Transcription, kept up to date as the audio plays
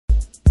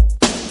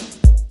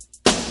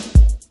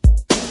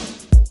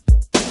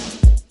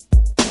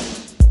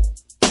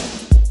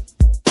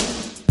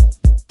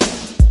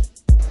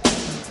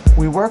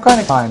work on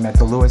a time at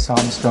the Louis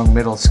Armstrong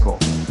Middle School.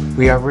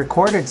 We have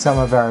recorded some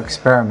of our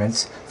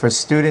experiments for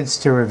students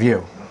to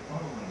review.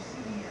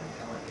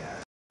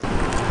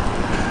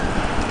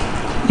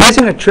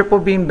 Using a triple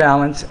beam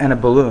balance and a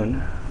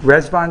balloon,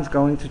 Rezvan's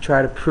going to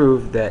try to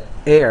prove that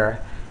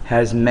air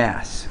has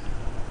mass.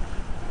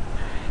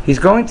 He's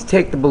going to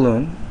take the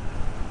balloon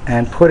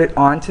and put it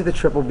onto the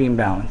triple beam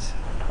balance,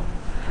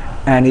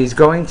 and he's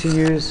going to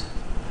use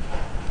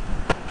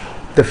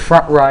the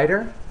front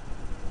rider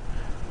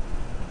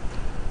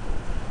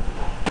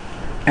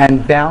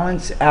and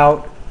balance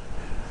out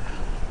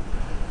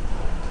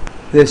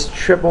this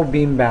triple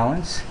beam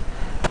balance.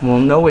 We'll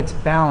know it's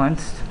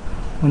balanced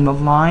when the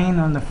line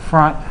on the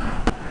front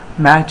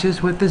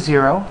matches with the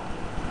zero.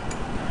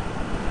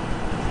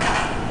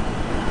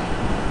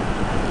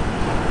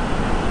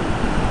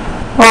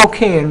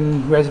 Okay,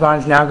 and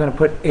Rezvan's now going to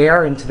put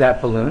air into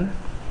that balloon.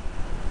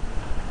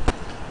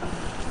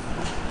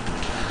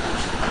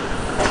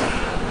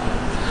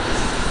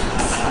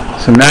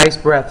 Some nice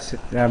breaths,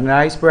 some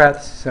nice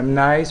breaths, some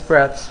nice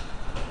breaths.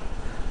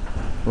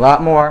 A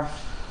lot more,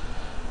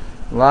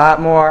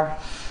 a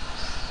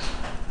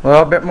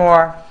little bit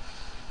more.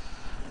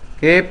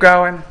 Keep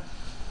going.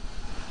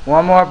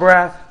 One more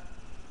breath.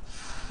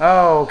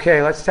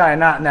 Okay, let's tie a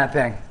knot in that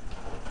thing.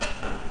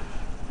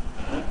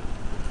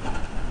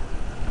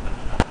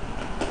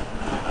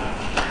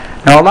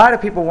 Now, a lot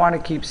of people want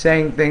to keep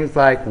saying things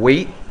like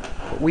weight,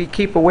 but we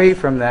keep away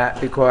from that,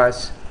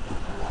 because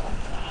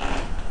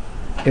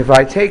if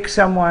I take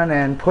someone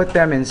and put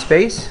them in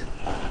space,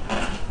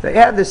 they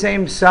have the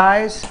same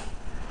size,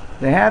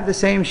 they have the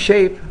same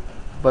shape,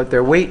 but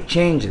their weight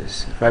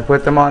changes. If I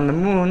put them on the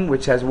moon,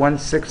 which has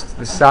 1/6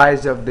 the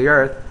size of the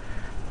Earth,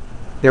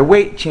 their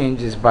weight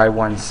changes by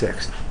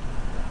 1/6.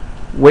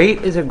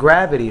 Weight is a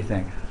gravity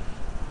thing.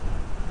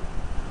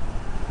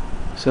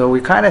 So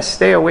we kind of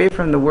stay away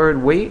from the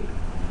word weight,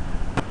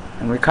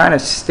 and we kind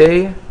of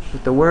stay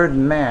with the word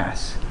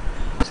mass.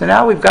 So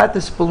now we've got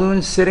this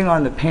balloon sitting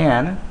on the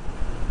pan,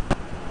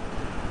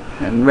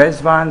 and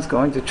Rezvan's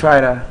going to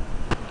try to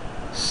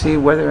see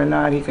whether or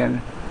not he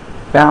can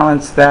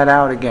balance that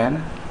out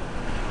again.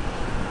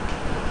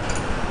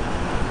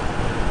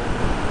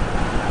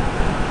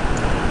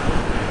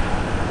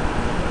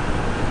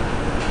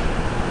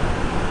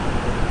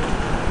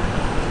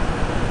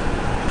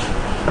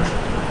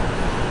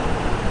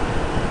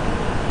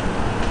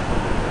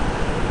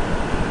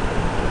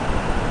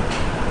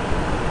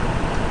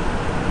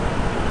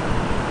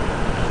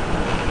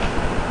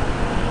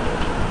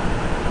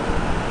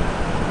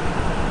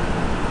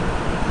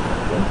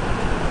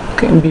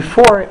 And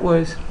before it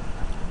was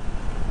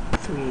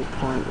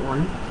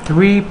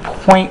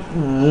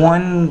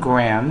 3.1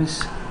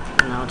 grams.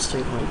 And now it's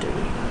 3.3.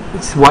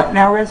 It's what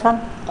now,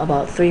 Rezvan?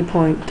 About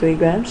 3.3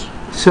 grams.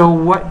 So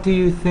what do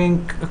you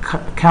think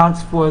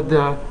accounts for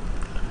the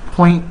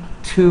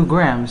 0.2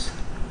 grams?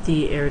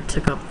 The air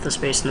took up the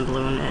space in the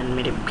balloon and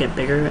made it get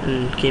bigger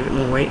and gave it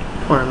more weight,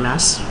 or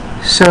mass.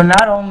 So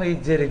not only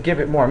did it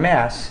give it more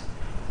mass,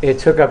 it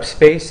took up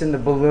space in the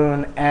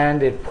balloon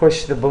and it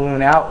pushed the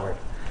balloon outward.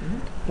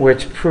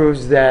 Which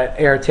proves that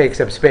air takes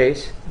up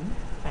space,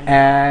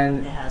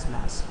 and it has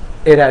mass.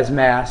 It has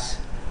mass,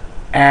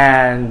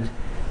 and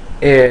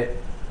it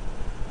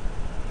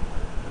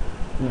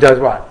does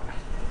what?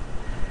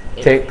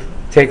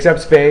 Takes up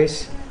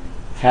space,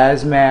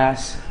 has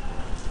mass,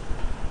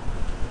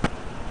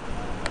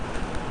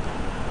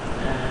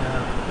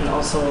 and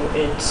also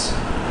it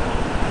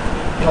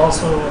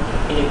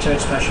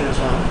exerts pressure as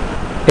well.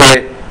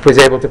 It was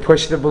able to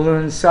push the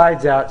balloon's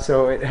sides out,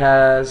 so it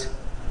has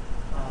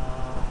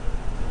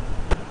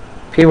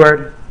P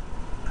word.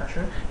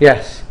 Pressure?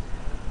 Yes.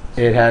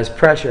 It has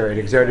pressure. It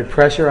exerted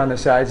pressure on the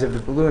sides of the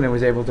balloon and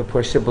was able to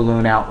push the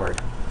balloon outward.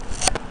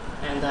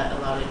 And that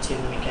allowed it to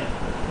make it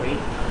weight,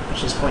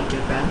 which is 0.2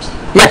 grams?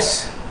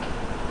 Yes.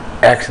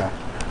 Excellent.